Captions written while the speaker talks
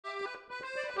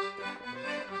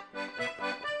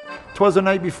'Twas a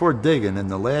night before digging, and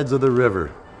the lads of the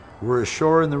river were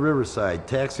ashore in the riverside,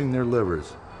 taxing their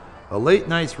livers. A late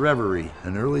night's reverie,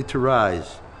 and early to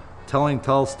rise, telling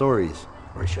tall stories,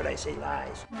 or should I say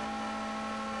lies.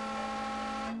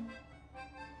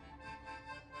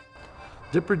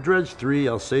 Dipper Dredge 3,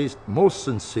 I'll say most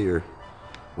sincere,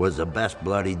 was the best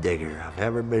bloody digger I've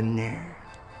ever been near.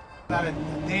 Not a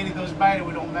day that goes by that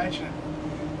we don't mention it.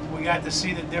 We got to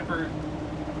see the Dipper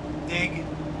dig.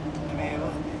 I mean,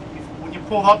 when you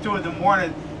pulled up to it in the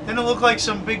morning, didn't it look like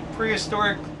some big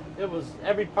prehistoric? It was,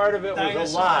 every part of it dinosaur?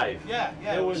 was alive. Yeah,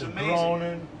 it was amazing.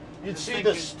 groaning. You'd see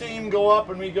the steam go up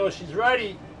and we go, she's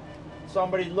ready.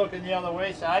 Somebody looking the other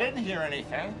way say, I didn't hear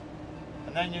anything.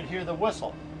 And then you'd hear the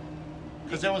whistle.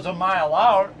 Because it was a mile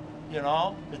out, you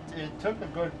know. It took a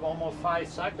good almost 5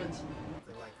 seconds.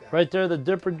 Right there, the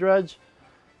Dipper Dredge,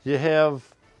 you have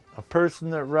a person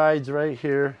that rides right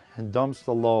here and dumps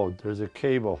the load. There's a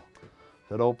cable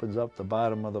that opens up the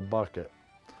bottom of the bucket.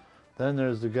 Then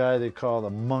there's the guy they call the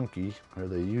monkey, or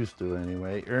they used to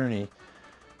anyway, Ernie.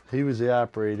 He was the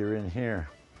operator in here.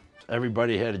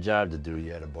 Everybody had a job to do.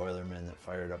 You had a boilerman that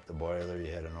fired up the boiler. You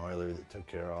had an oiler that took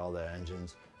care of all the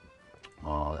engines. The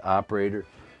operator,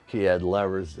 he had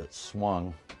levers that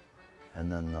swung,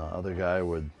 and then the other guy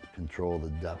would control the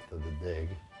depth of the dig.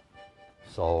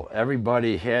 So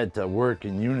everybody had to work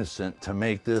in unison to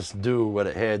make this do what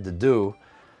it had to do.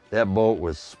 That boat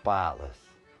was spotless.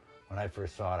 When I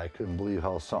first saw it, I couldn't believe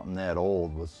how something that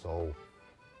old was so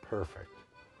perfect.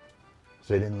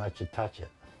 So they didn't let you touch it.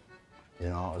 You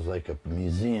know, it was like a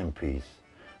museum piece.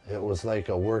 It was like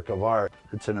a work of art.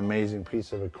 It's an amazing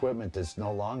piece of equipment that's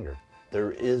no longer.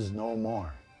 There is no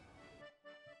more.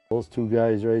 Those two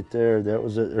guys right there, that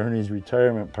was at Ernie's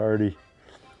retirement party.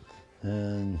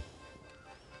 And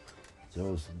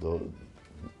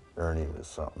Ernie was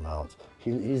something else.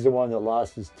 He's the one that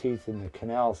lost his teeth in the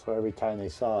canal, so every time they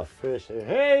saw a fish, they,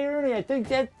 hey Ernie, I think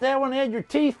that one had your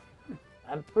teeth.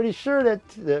 I'm pretty sure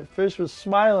that fish was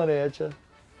smiling at you.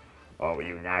 Oh, will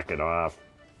you knock it off?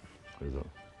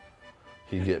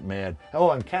 He'd get mad.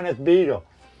 Oh, and Kenneth Beagle.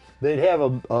 They'd have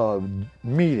a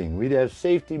meeting. We'd have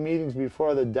safety meetings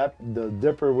before the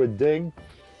Dipper would dig.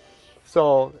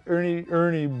 So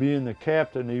Ernie being the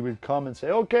captain, he would come and say,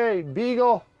 okay,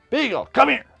 Beagle, come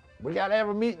here. We got to have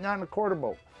a meeting on the quarter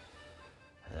boat.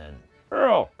 And then,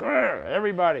 Earl, come here,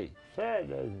 everybody.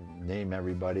 Name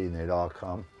everybody, and they'd all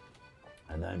come.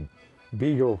 And then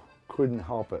Beagle couldn't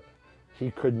help it.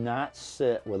 He could not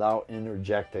sit without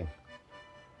interjecting.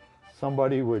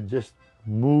 Somebody would just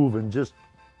move and just,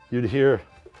 you'd hear,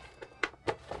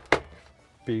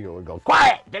 Beagle would go,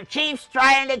 quiet, the chief's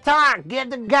trying to talk.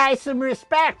 Give the guy some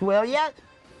respect, will ya?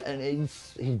 And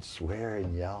he'd swear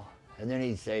and yell. And then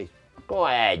he'd say, go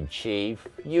ahead, chief.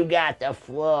 You got the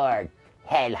floor,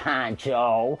 head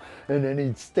honcho. And then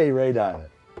he'd stay right on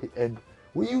it. And,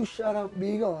 will you shut up,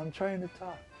 Beagle? I'm trying to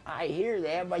talk. I hear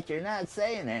that, but you're not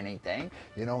saying anything.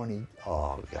 You know, and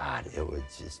oh God, it would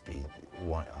just be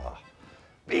one,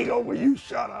 Beagle, will you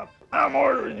shut up? I'm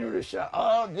ordering you to shut up.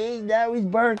 Oh, geez, now he's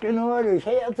barking orders.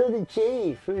 Hail to the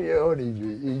chief. You know,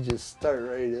 and he just start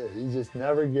right in. He just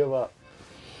never give up.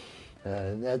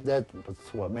 And that's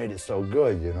what made it so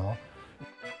good, you know.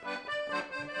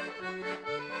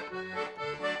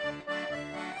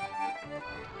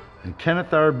 And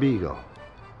Kenneth R. Beagle,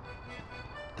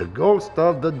 the ghost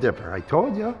of the Dipper. I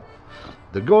told you.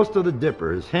 The ghost of the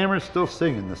Dipper. His hammer's still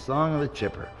singing the song of the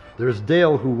chipper. There's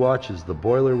Dale who watches the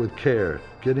boiler with care,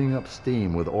 getting up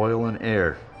steam with oil and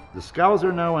air. The scows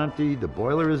are now empty, the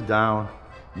boiler is down.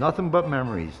 Nothing but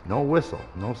memories, no whistle,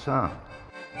 no sound.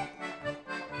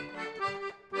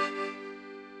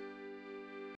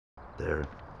 There,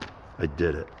 I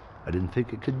did it. I didn't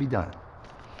think it could be done.